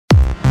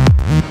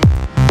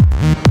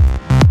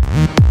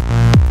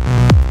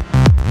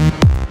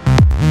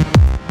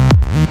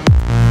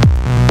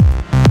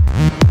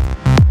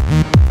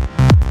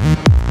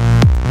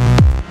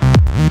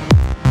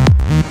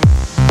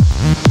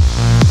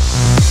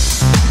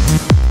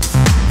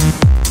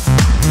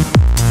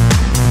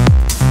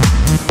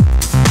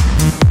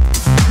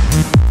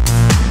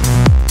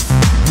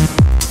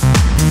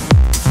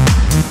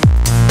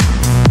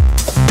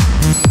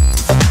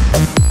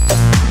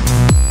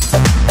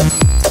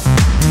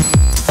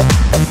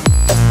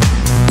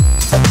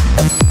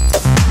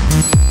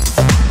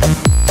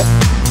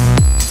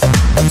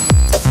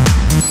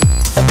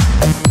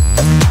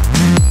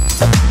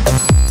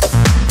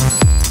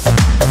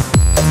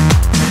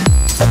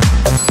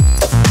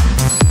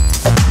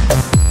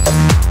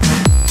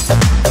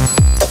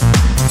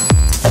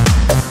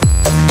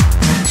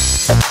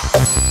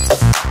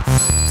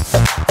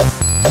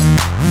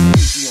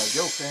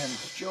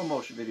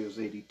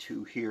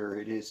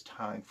here. It is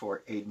time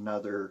for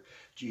another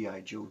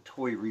G.I. Joe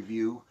toy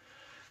review.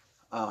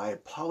 I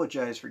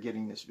apologize for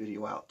getting this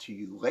video out to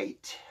you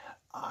late.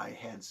 I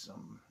had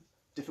some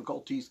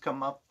difficulties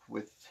come up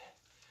with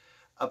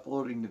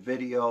uploading the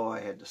video. I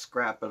had to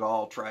scrap it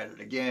all, tried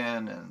it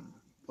again, and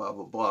blah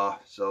blah blah.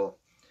 So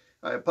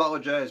I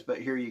apologize, but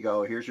here you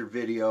go. Here's your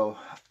video.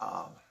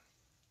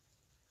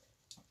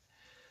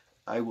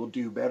 I will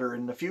do better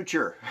in the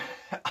future.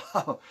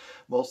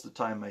 Most of the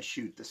time I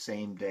shoot the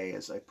same day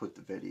as I put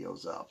the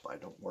videos up. I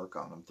don't work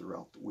on them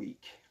throughout the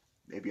week.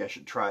 Maybe I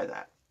should try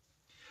that.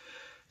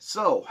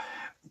 So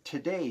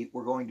today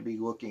we're going to be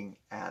looking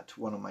at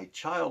one of my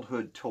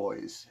childhood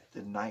toys, the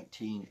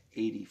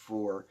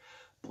 1984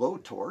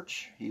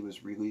 Blowtorch. He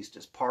was released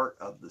as part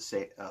of the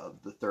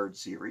third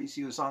series.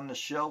 He was on the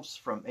shelves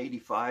from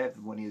 85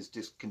 when he was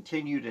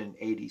discontinued in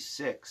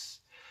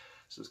 86.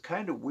 So it's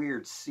kind of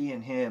weird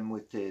seeing him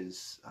with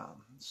his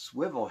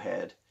swivel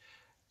head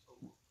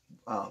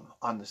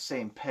on the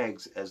same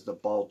pegs as the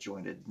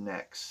ball-jointed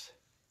necks.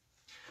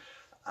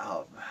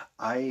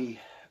 I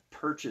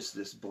purchased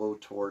this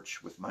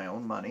Blowtorch with my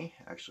own money.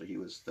 Actually, he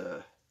was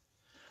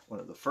one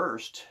of the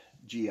first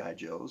G.I.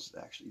 Joes,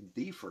 actually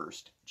the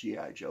first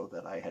G.I. Joe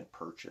that I had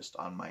purchased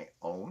on my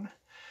own.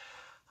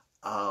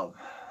 I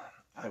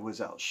was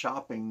out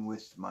shopping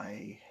with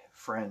my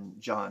friend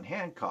John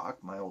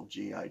Hancock, my old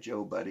G.I.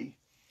 Joe buddy.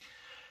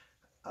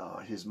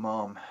 His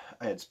mom,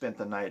 I had spent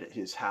the night at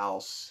his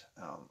house.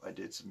 I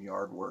did some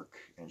yard work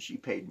and she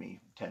paid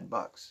me 10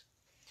 bucks.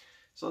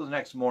 So the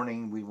next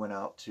morning we went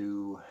out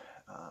to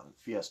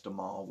Fiesta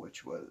Mall,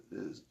 which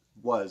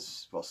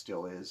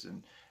still is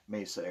in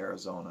Mesa,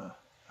 Arizona.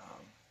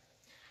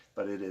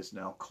 But it is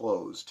now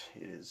closed.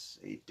 It is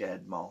a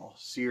dead mall.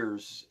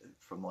 Sears,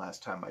 from the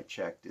last time I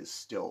checked, is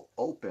still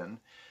open,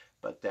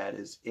 but that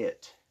is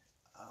it.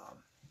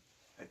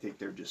 I think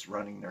they're just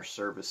running their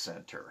service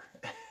center.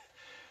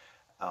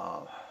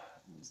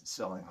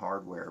 Selling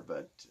hardware,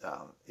 but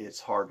it's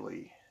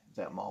hardly,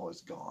 that mall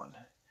is gone.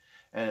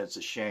 And it's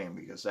a shame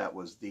because that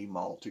was the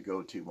mall to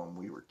go to when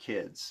we were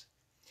kids.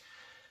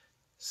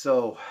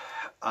 So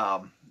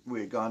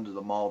we had gone to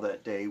the mall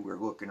that day. We were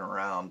looking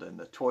around in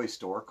the toy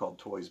store called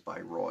Toys by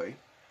Roy,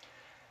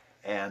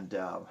 and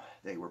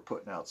they were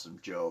putting out some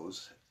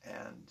Joes,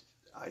 and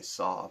I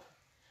saw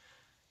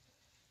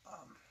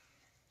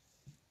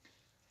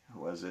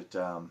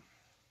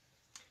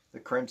the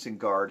Crimson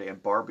Guard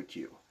and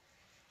Barbecue.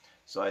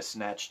 So I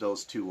snatched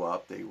those two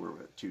up. They were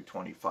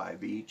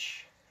 $2.25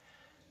 each.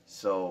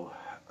 So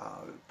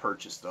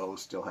purchased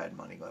those, still had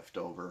money left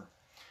over.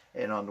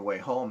 And on the way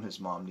home, his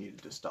mom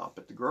needed to stop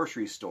at the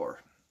grocery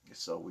store.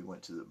 So we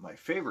went to my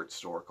favorite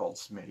store called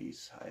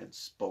Smitty's. I had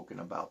spoken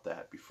about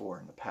that before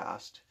in the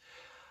past.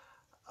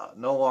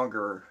 No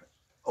longer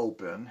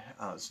open.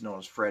 It's known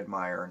as Fred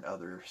Meyer in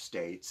other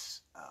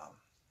states.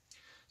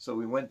 So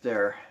we went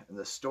there, and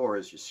the store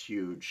is just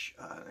huge.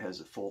 It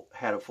has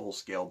had a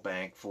full-scale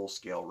bank,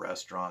 full-scale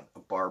restaurant, a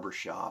barber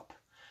shop,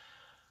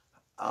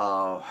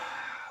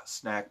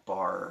 snack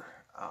bar,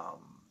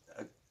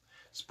 a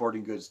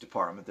sporting goods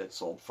department that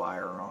sold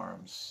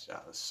firearms,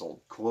 sold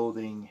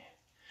clothing.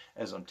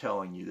 As I'm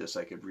telling you this,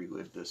 I could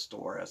relive this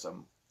store as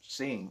I'm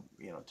seeing,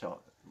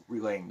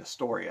 relaying the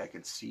story. I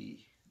could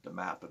see the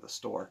map of the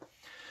store.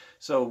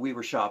 So we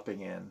were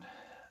shopping in.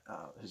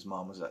 His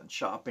mom was out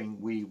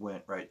shopping. We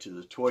went right to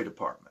the toy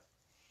department.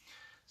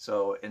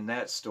 So in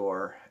that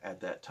store at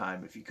that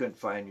time, if you couldn't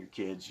find your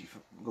kids, you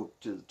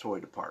looked to the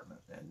toy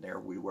department, and there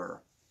we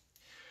were.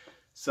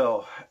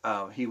 So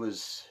he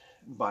was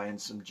buying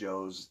some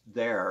Joes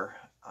there.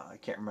 I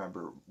can't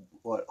remember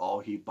what all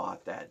he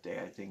bought that day.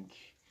 I think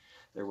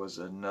there was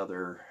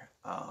another,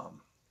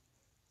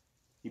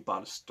 he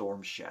bought a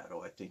Storm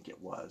Shadow, I think it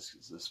was,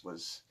 because this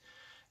was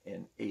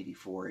in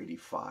 84,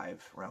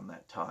 85, around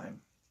that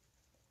time.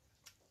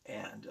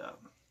 And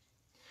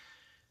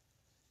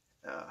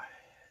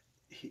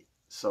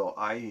so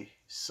I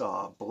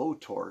saw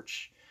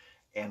Blowtorch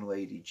and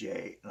Lady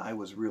J, and I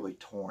was really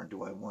torn.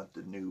 Do I want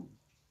the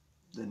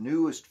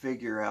newest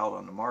figure out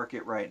on the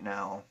market right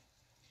now?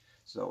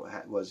 So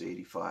it was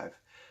 85.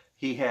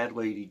 He had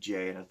Lady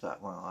J, and I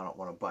thought, well, I don't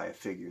want to buy a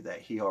figure that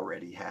he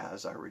already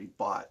has. I already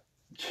bought,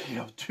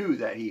 two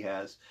that he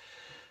has.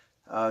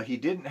 He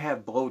didn't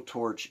have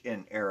Blowtorch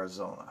in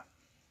Arizona.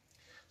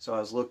 So I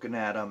was looking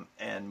at him,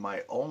 and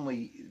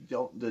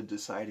the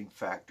deciding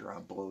factor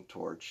on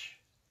Blowtorch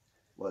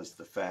was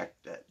the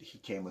fact that he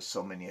came with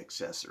so many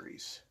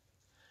accessories.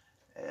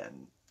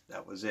 And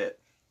that was it.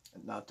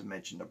 And not to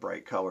mention the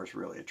bright colors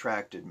really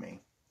attracted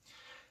me.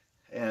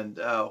 And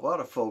a lot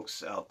of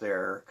folks out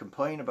there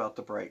complain about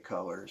the bright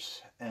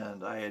colors,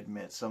 and I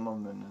admit some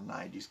of them in the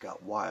 90s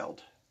got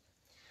wild.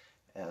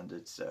 And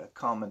it's a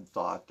common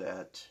thought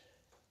that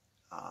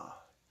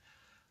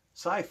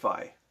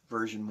sci-fi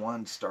version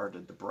 1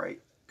 started the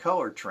bright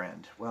color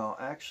trend. Well,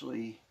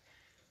 actually,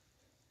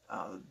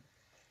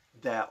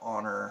 that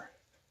honor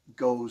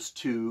goes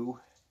to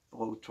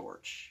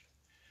Blowtorch,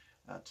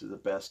 to the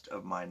best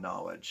of my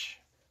knowledge.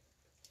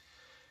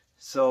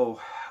 So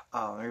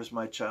there's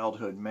my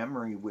childhood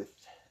memory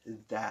with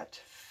that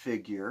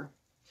figure.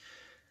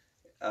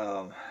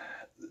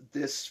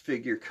 This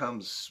figure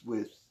comes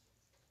with,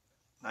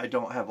 I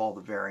don't have all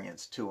the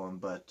variants to them,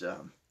 but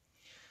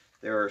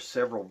there are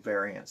several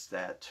variants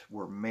that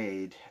were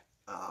made.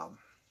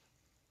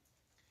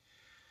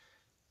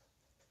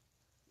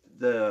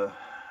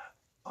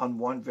 On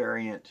one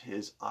variant,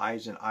 his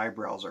eyes and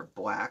eyebrows are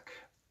black.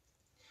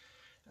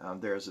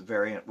 There's a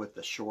variant with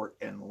the short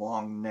and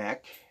long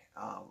neck.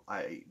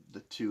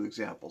 The two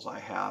examples I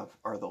have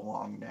are the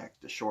long neck.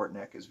 The short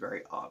neck is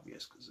very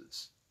obvious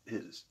because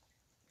his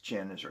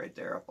chin is right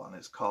there up on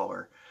his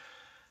collar.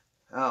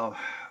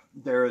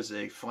 There is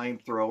a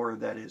flamethrower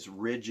that is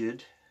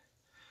rigid.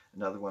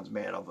 Another one's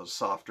made of a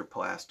softer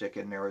plastic,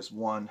 and there is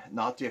one,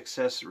 not the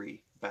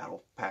accessory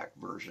battle pack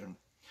version.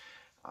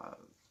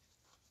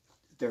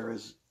 There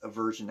is a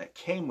version that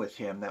came with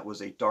him that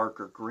was a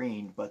darker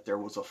green, but there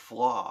was a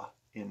flaw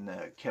in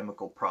the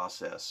chemical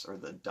process or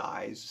the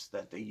dyes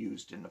that they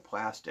used in the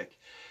plastic.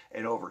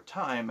 And over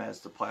time, as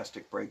the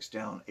plastic breaks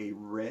down, a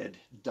red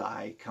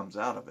dye comes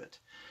out of it.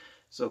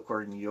 So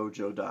according to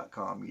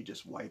yojo.com, you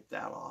just wipe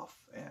that off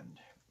and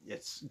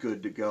it's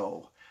good to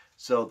go.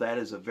 So that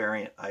is a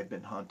variant I've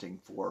been hunting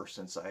for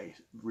since I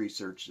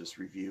researched this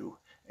review.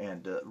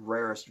 And the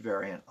rarest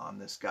variant on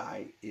this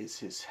guy is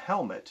his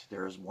helmet.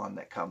 There is one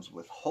that comes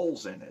with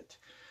holes in it.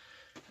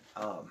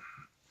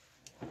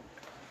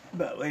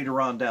 But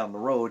later on down the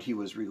road, he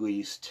was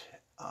released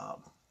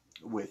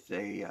with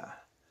to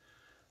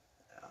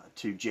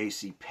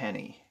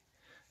JCPenney.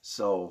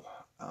 So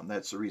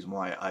that's the reason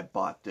why I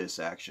bought this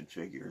action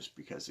figure, is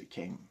because it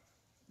came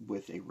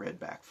with a red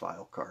back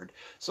file card.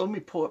 So let me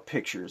pull up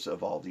pictures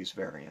of all these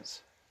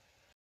variants.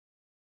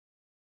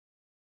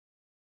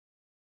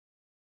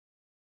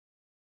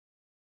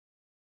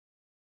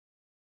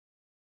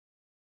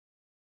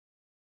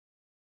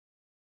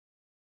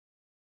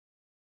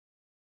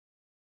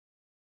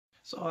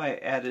 So I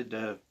added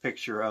a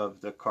picture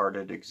of the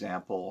carded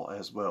example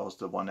as well as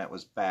the one that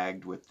was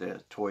bagged with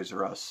the Toys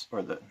R Us,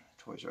 or the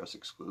Toys R Us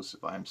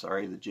exclusive, I'm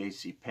sorry, the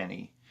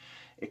JCPenney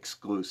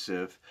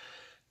exclusive.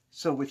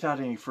 So without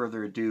any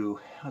further ado,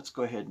 let's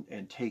go ahead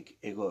and take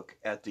a look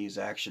at these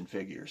action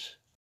figures.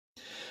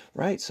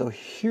 Right, so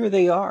here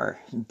they are,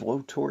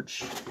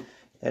 Blowtorch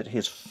at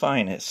his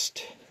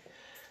finest.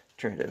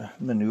 Try to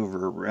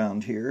maneuver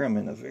around here. I'm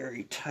in a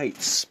very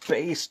tight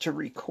space to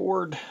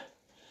record.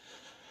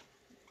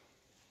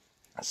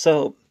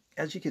 So,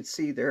 as you can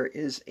see, there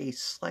is a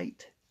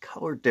slight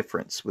color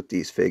difference with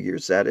these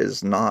figures. That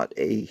is not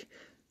a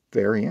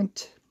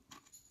variant.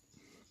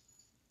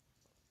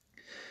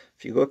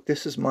 If you look,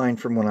 this is mine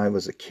from when I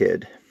was a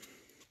kid.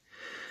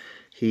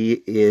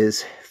 He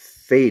is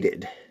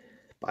faded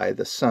by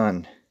the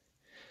sun.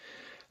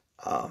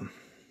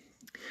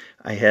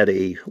 I had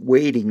a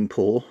wading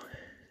pool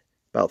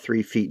about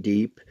 3 feet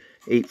deep,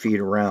 8 feet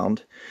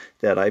around,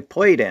 that I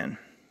played in.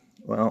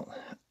 Well,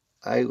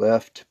 I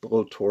left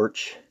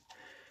Blowtorch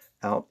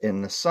out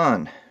in the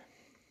sun,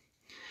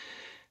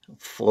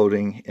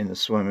 floating in the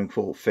swimming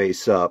pool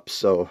face up,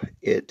 so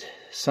it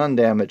sun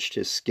damaged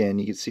his skin.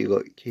 You can see,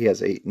 look, he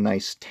has a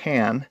nice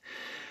tan.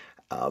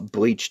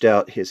 Bleached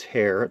out his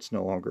hair. It's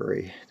no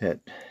longer that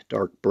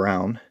dark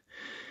brown,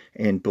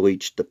 and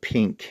bleached the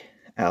pink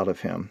out of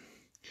him.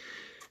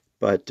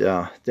 But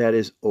that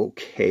is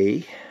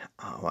okay.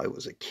 I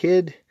was a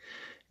kid,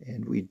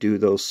 and we do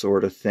those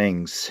sort of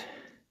things.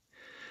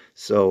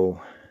 So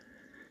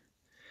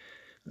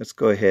let's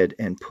go ahead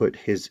and put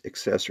his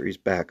accessories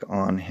back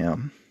on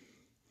him.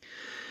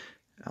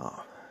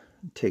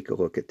 Take a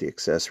look at the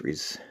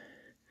accessories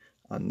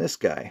on this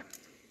guy.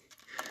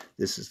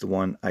 This is the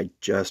one I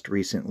just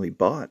recently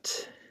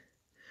bought.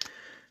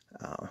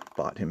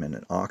 Bought him in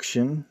an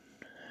auction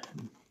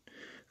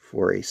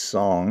for a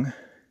song.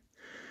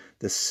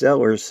 The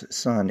seller's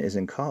son is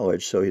in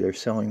college, so they're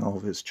selling all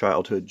of his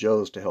childhood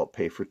Joes to help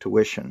pay for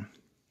tuition.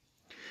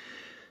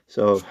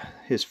 So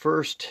his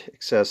first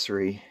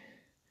accessory,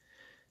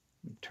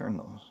 turn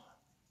the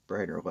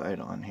brighter light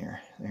on here.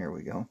 There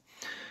we go.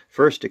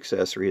 First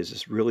accessory is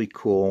this really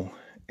cool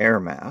air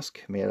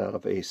mask made out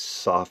of a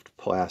soft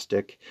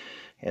plastic.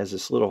 It has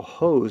this little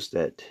hose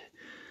that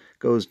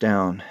goes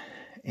down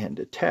and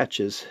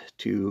attaches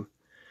to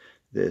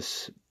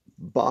this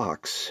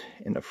box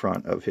in the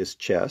front of his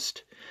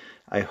chest.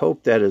 I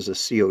hope that is a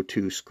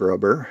CO2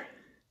 scrubber,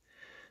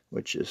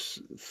 which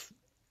is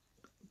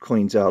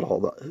cleans out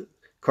all the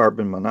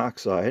carbon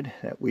monoxide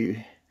that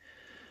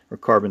or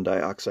carbon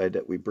dioxide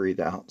that we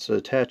breathe out. So it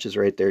attaches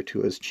right there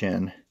to his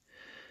chin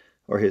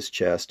or his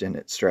chest, and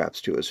it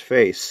straps to his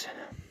face.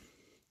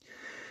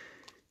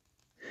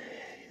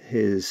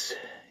 His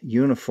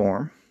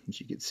uniform, as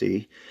you can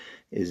see,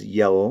 is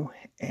yellow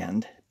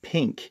and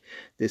pink.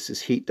 This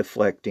is heat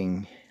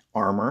deflecting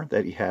armor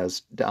that he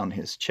has down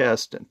his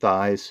chest and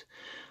thighs,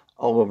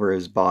 all over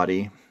his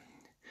body,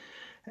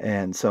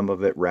 and some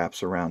of it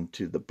wraps around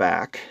to the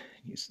back.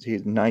 You see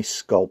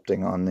nice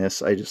sculpting on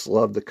this. I just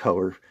love the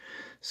color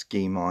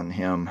scheme on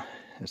him.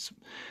 It's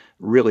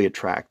really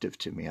attractive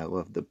to me. I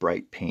love the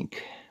bright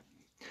pink.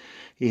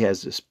 He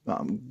has this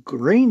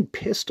green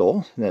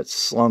pistol that's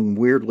slung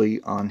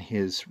weirdly on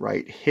his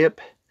right hip.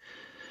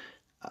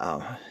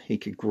 He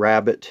could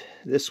grab it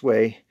this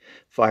way,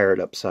 fire it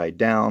upside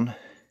down,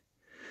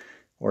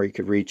 or he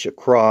could reach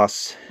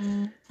across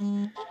and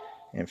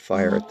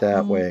fire it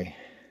that way.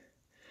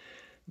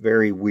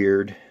 Very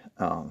weird.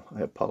 I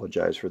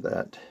apologize for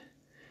that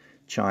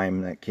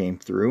chime that came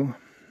through.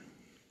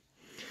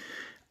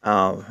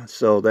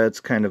 So that's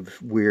kind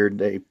of weird.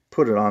 They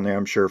put it on there,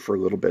 I'm sure, for a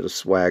little bit of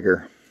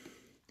swagger.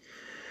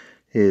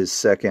 His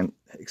second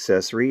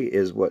accessory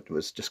is what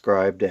was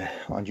described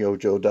on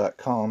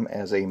yojo.com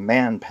as a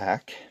man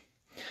pack.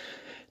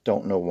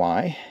 Don't know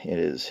why. It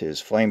is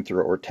his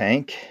flamethrower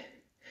tank.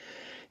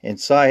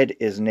 Inside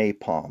is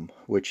napalm,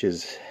 which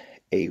is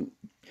a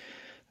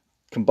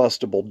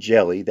combustible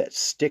jelly that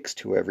sticks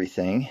to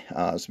everything.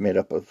 It's made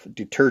up of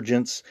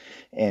detergents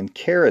and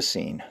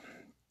kerosene.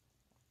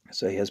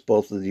 So he has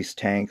both of these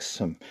tanks,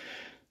 some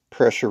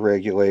pressure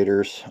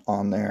regulators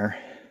on there.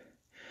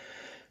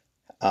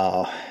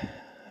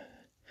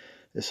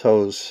 This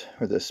hose,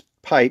 or this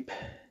pipe,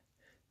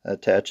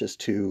 attaches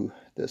to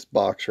this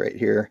box right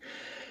here.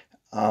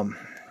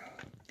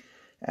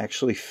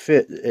 Actually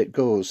it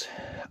goes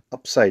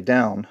upside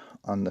down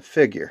on the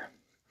figure.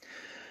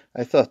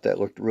 I thought that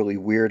looked really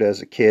weird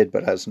as a kid,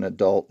 but as an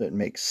adult it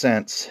makes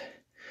sense.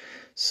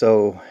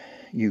 So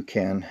you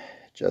can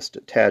just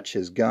attach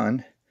his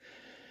gun,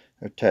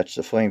 attach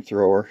the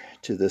flamethrower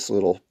to this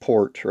little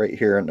port right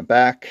here in the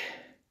back,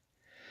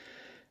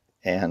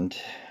 and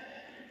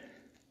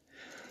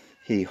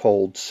he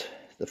holds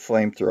the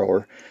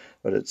flamethrower,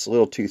 but it's a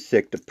little too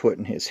thick to put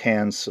in his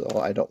hands, so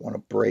I don't want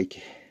to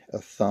break a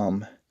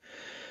thumb.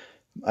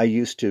 I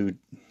used to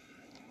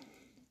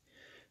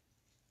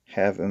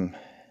have him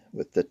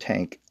with the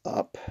tank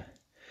up.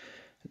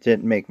 It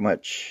didn't make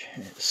much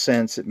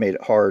sense. It made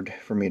it hard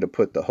for me to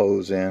put the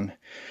hose in.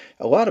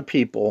 A lot of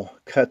people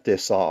cut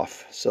this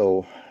off,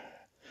 so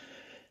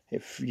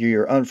if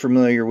you're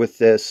unfamiliar with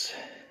this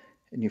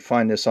and you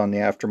find this on the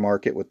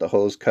aftermarket with the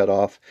hose cut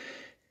off,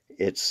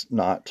 it's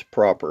not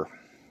proper.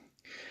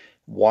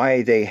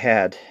 Why they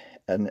had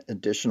an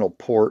additional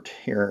port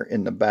here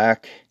in the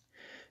back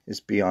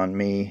is beyond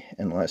me,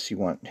 unless you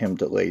want him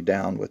to lay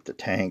down with the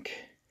tank,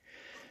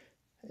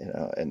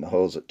 and the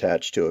hose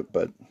attached to it,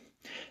 but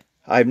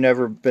I've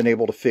never been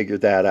able to figure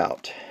that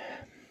out.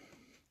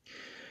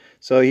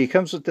 So he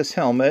comes with this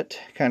helmet.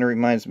 Kind of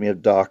reminds me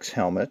of Doc's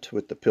helmet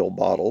with the pill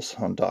bottles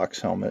on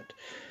Doc's helmet.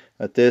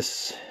 But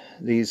these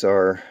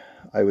are,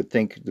 I would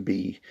think, to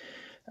be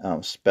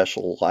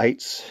special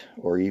lights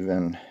or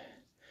even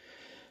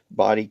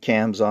body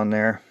cams on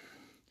there.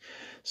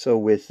 So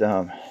with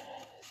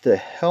the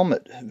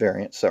helmet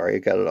variant, sorry, I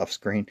got it off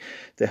screen.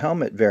 The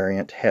helmet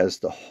variant has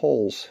the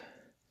holes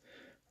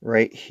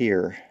right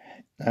here.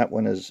 That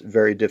one is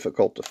very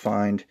difficult to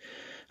find.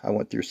 I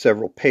went through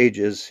several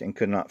pages and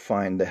could not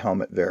find the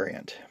helmet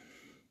variant.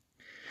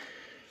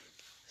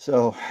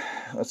 So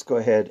let's go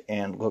ahead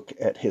and look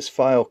at his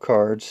file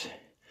cards.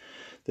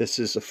 This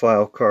is a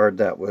file card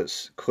that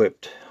was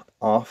clipped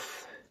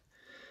off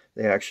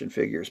the action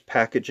figure's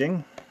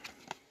packaging.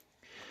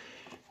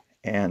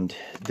 And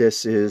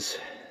this is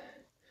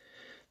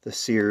the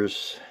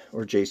Sears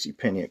or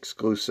JCPenney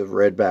exclusive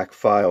redback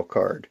file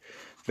card.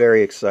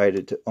 Very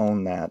excited to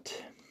own that.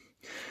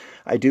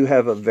 I do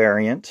have a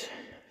variant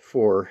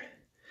for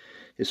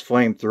his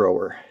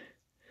flamethrower.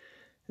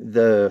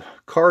 The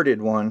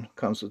carded one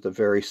comes with a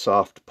very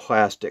soft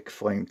plastic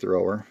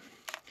flamethrower.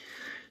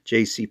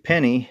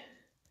 JCPenney,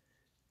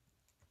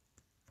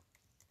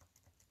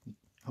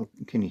 oh,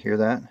 can you hear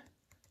that?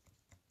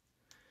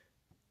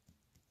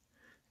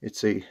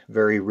 It's a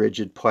very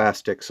rigid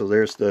plastic, so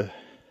there's the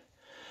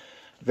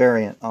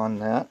variant on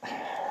that.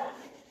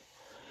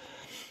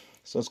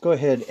 So let's go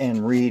ahead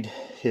and read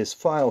his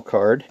file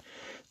card.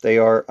 They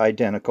are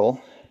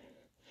identical.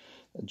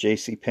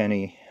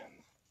 JCPenney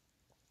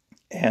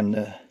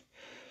and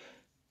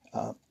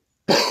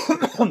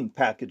the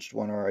packaged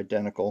one are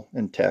identical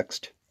in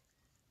text.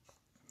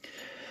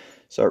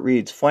 So it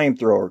reads,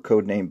 flamethrower,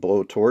 codename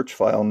Blowtorch,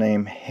 file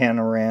name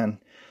Hanaran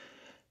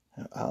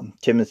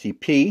Timothy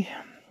P,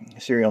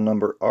 serial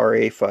number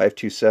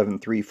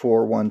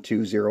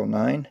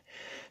RA527341209.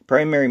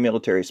 Primary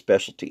military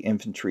specialty,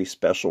 infantry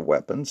special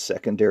weapons.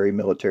 Secondary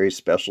military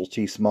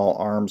specialty, small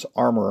arms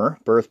armorer.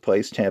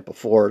 Birthplace, Tampa,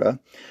 Florida.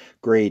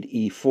 Grade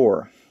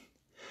E4.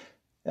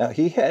 Now,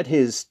 he had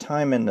his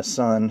time in the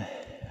sun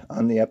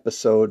on the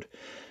episode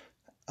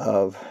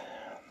of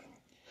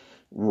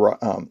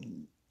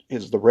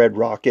is the Red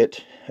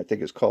Rocket. I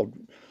think it's called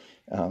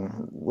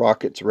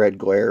Rocket's Red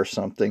Glare or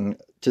something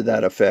to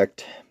that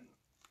effect.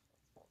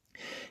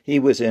 He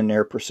was in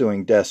there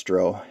pursuing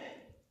Destro.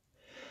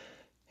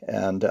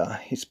 And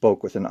he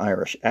spoke with an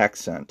Irish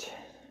accent,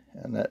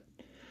 and that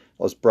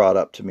was brought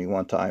up to me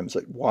one time. It's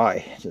like,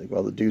 why? It's like,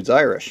 well, the dude's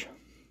Irish.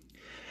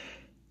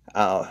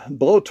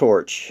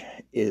 Blowtorch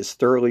is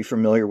thoroughly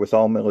familiar with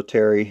all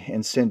military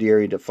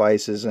incendiary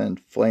devices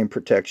and flame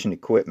protection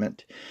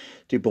equipment.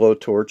 To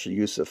Blowtorch, the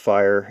use of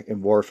fire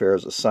in warfare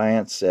is a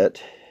science that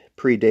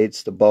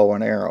predates the bow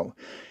and arrow,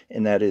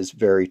 and that is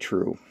very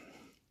true.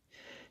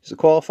 He's a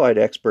qualified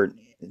expert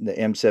in the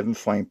M7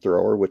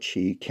 flamethrower, which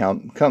he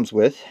comes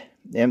with,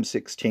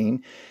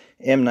 M16,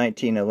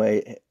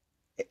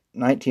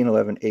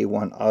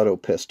 M1911A1 auto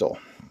pistol.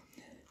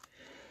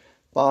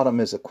 Bottom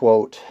is a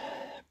quote,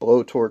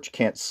 "Blowtorch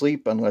can't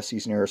sleep unless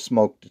he's near a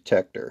smoke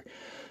detector.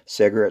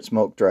 Cigarette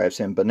smoke drives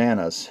him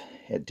bananas.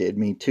 It did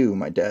me too.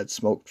 My dad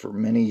smoked for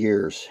many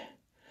years.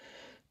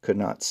 Could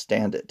not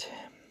stand it."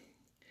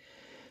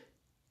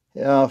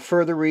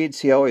 Further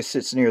reads, he always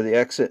sits near the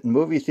exit in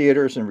movie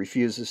theaters and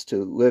refuses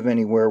to live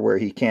anywhere where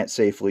he can't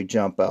safely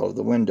jump out of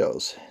the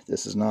windows.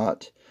 This is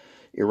not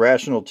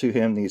irrational to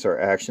him. These are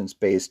actions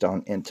based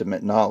on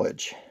intimate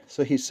knowledge.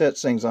 So he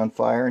sets things on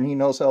fire, and he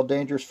knows how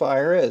dangerous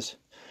fire is.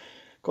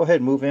 Go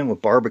ahead and move in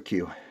with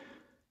barbecue.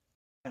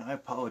 And I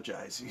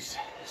apologize, these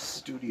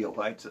studio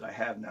lights that I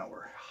have now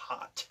are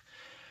hot.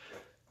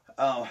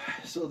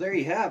 So there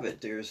you have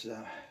it. There's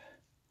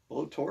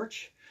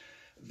Blowtorch.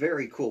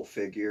 Very cool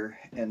figure.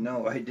 And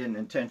no, I didn't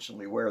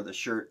intentionally wear the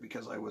shirt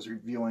because I was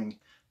reviewing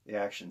the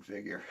action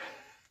figure.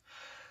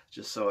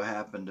 Just so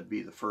happened to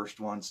be the first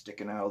one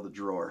sticking out of the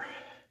drawer.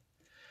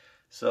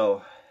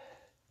 So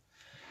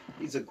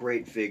he's a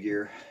great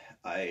figure.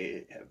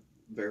 I have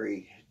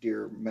very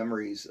dear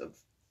memories of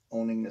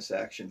owning this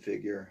action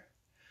figure.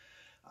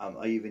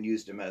 I even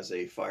used him as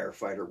a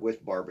firefighter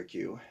with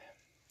barbecue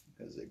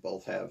because they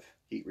both have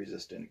heat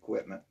resistant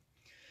equipment.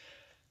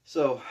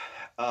 So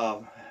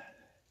I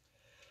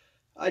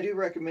do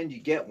recommend you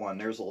get one.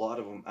 There's a lot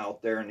of them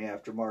out there in the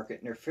aftermarket,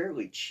 and they're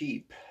fairly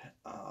cheap.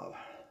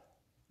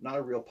 Not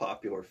a real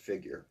popular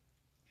figure.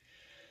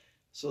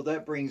 So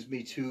that brings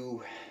me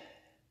to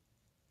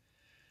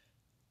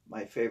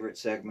my favorite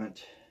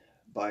segment,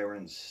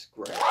 Byron's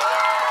Grab.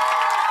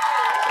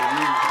 For you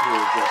who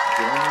are just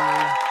joining me,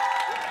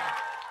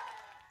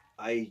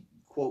 I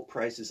quote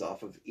prices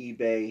off of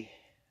eBay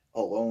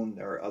alone.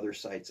 There are other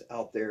sites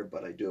out there,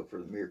 but I do it for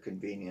the mere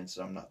convenience.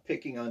 I'm not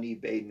picking on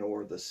eBay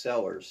nor the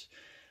sellers.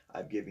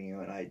 I'm giving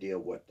you an idea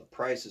of what the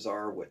prices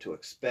are, what to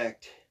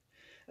expect,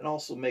 and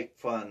also make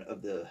fun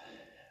of the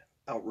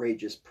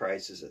outrageous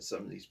prices that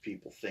some of these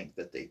people think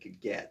that they could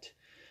get.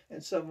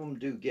 And some of them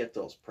do get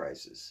those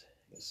prices.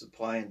 It's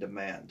supply and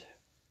demand.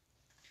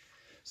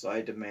 So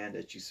I demand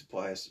that you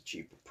supply us at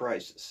cheaper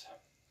prices.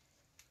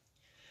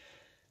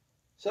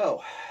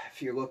 So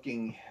if you're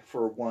looking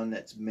for one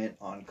that's mint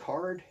on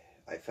card,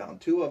 I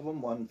found two of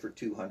them, one for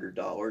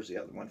 $200, the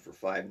other one for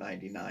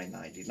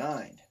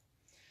 $599.99,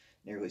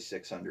 nearly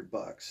 600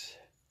 bucks.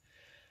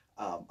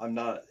 I'm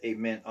not a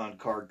mint on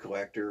card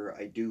collector.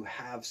 I do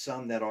have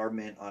some that are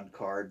mint on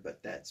card,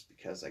 but that's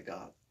because I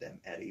got them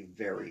at a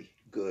very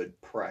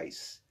good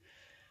price.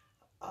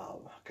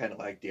 Kind of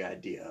like the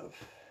idea of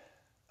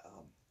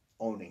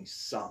owning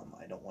some.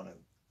 I don't want to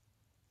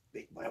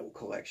make my whole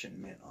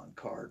collection mint on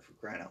card, for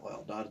crying out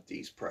loud. Not at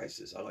these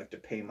prices. I like to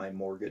pay my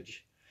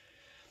mortgage.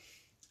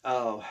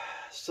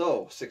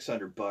 So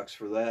 600 bucks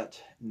for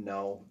that.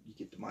 No, you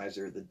get the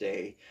miser of the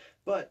day.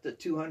 But the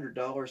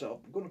 $200,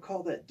 I'm going to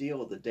call that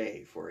deal of the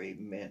day for a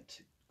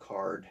mint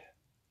card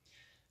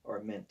or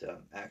a mint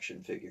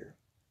action figure.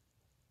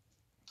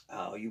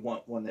 You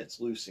want one that's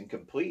loose and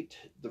complete.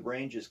 The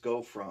ranges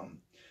go from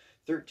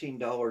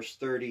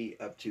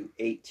 $13.30 up to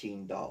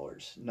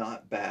 $18.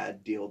 Not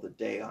bad. Deal of the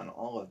day on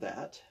all of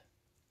that.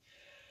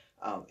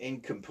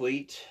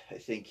 Incomplete, I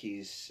think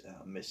he's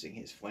missing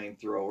his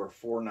flamethrower,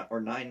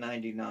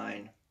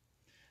 $9.99.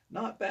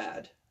 Not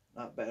bad.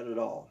 Not bad at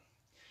all.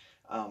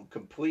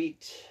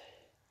 Complete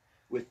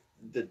with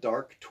the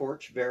dark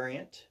torch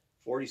variant,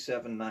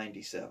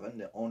 $47.97.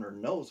 The owner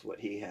knows what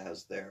he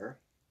has there.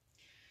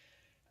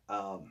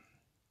 And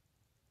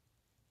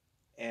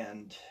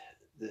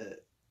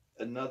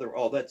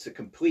that's a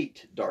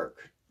complete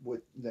dark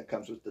that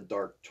comes with the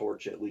dark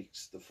torch. It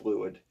leaks the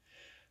fluid.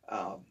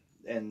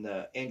 And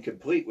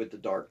incomplete with the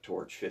dark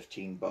torch,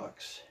 15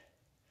 bucks.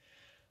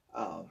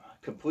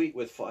 Complete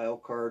with file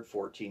card,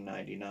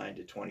 $14.99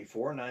 to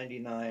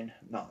 $24.99.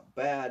 Not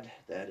bad.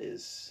 That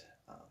is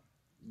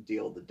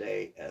deal of the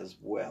day as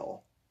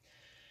well.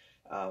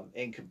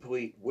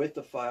 Incomplete with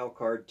the file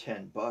card,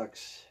 10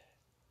 bucks.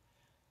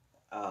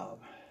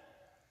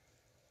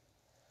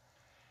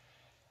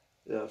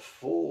 The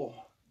full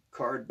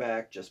card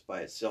back just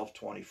by itself,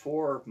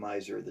 $24.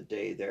 Miser of the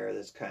day there.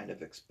 That's kind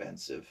of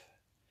expensive.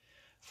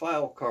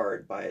 File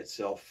card by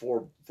itself,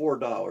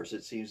 $4.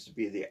 It seems to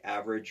be the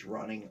average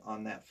running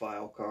on that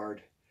file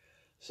card.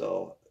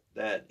 So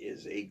that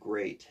is a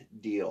great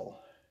deal.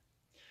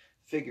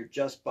 Figure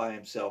just by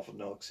himself with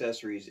no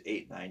accessories,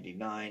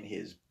 $8.99.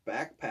 His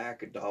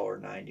backpack,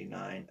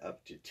 $1.99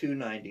 up to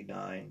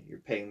 $2.99. You're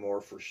paying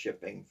more for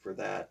shipping for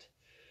that.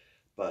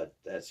 But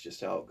that's just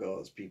how it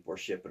goes. People are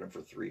shipping them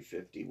for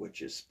 $3.50,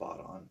 which is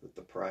spot on with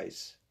the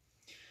price.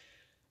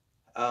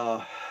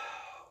 Let's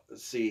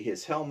see,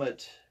 his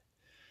helmet,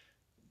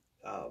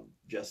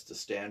 just his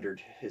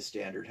standard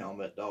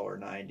helmet,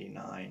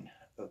 $1.99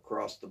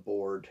 across the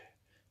board.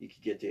 You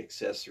could get the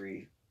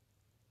accessory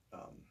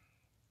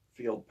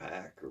field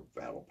pack or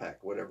battle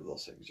pack, whatever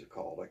those things are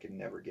called. I can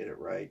never get it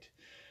right.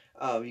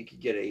 You could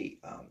get a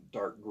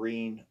dark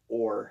green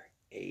or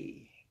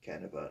a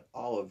kind of an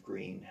olive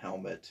green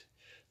helmet.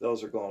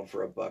 Those are going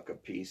for $1 a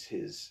piece.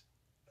 His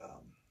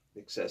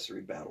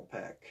accessory battle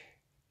pack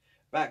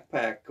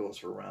backpack goes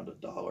for around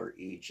 $1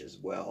 each as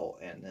well,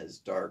 and his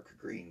dark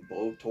green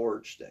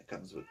blowtorch that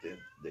comes with the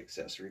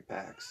accessory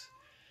packs,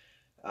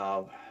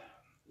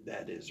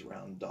 that is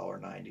around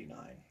 $1.99.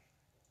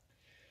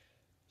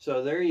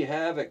 So there you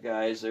have it,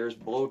 guys. There's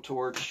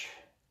Blowtorch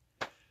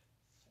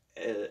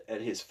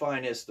at his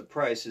finest. The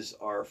prices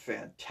are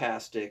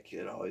fantastic.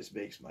 It always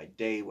makes my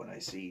day when I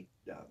see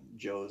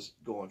Joe's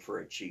going for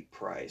a cheap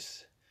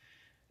price.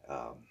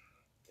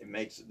 It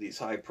makes these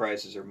high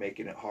prices are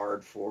making it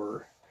hard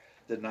for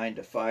the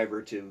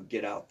 9-to-5er to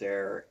get out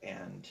there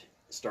and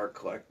start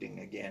collecting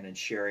again and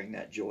sharing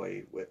that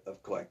joy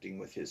of collecting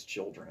with his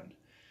children,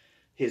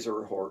 his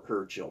or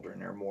her children.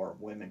 There are more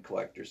women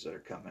collectors that are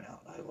coming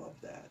out. I love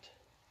that.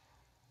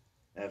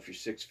 Now, if you're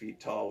 6 feet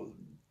tall with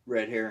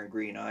red hair and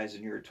green eyes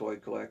and you're a toy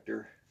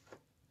collector,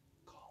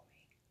 call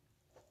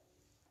me.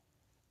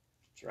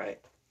 That's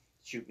right.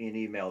 Shoot me an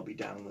email. It'll be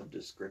down in the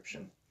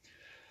description.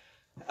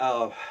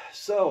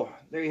 So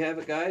there you have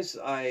it, guys.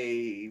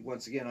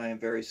 Once again, I am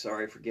very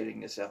sorry for getting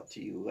this out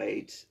to you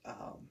late.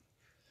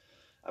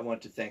 I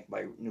want to thank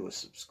my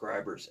newest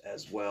subscribers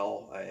as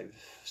well. I've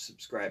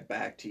subscribed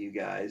back to you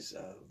guys.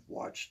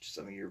 Watched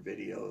some of your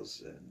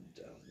videos, and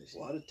there's a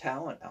lot of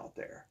talent out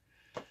there.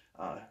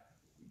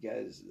 You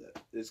guys,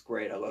 it's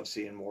great. I love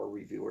seeing more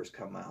reviewers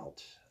come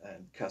out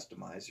and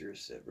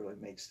customizers. It really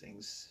makes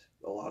things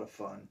a lot of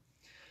fun.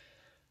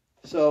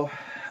 So,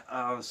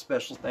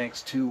 special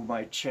thanks to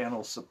my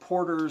channel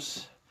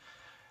supporters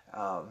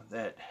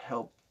that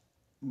help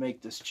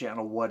make this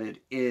channel what it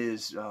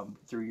is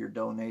through your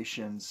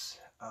donations.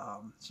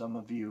 Some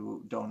of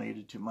you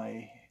donated to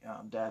my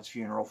dad's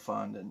funeral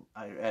fund, and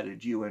I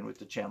added you in with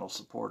the channel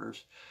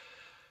supporters.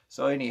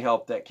 So any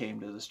help that came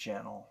to this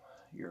channel,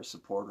 you're a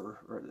supporter,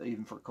 or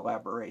even for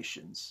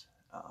collaborations,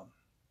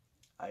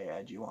 I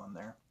add you on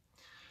there.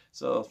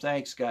 So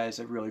thanks, guys.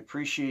 I really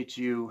appreciate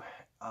you.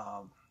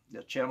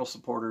 The channel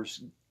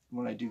supporters,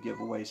 when I do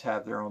giveaways,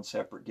 have their own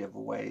separate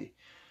giveaway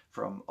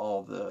from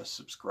all the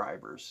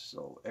subscribers.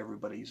 So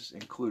everybody's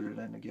included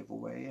in the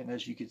giveaway. And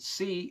as you can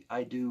see,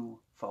 I do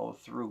follow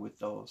through with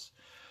those.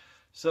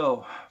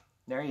 So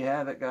there you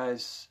have it,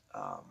 guys.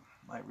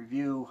 My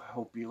review.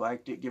 Hope you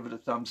liked it. Give it a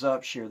thumbs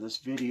up. Share this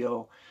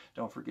video.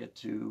 Don't forget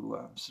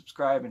to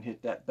subscribe and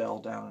hit that bell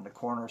down in the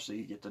corner so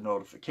you get the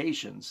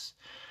notifications.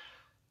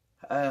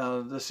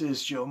 This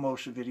is Joe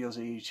Motion Videos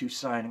 82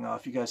 signing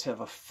off. You guys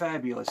have a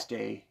fabulous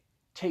day.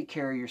 Take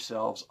care of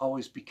yourselves.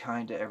 Always be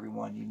kind to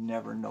everyone. You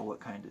never know what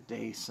kind of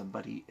day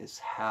somebody is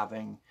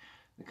having.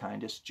 The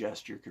kindest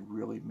gesture could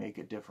really make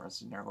a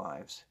difference in their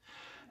lives.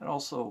 And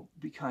also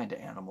be kind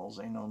to animals.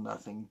 They know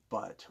nothing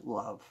but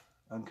love,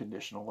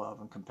 unconditional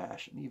love and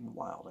compassion, even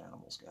wild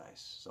animals,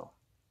 guys. So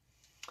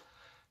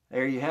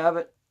there you have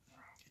it.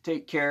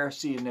 Take care.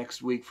 See you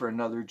next week for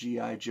another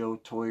G.I. Joe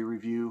toy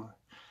review.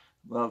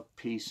 Love,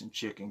 peace, and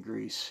chicken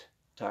grease.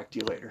 Talk to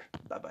you later.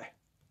 Bye-bye.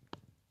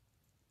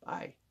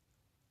 Bye.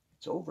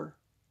 It's over.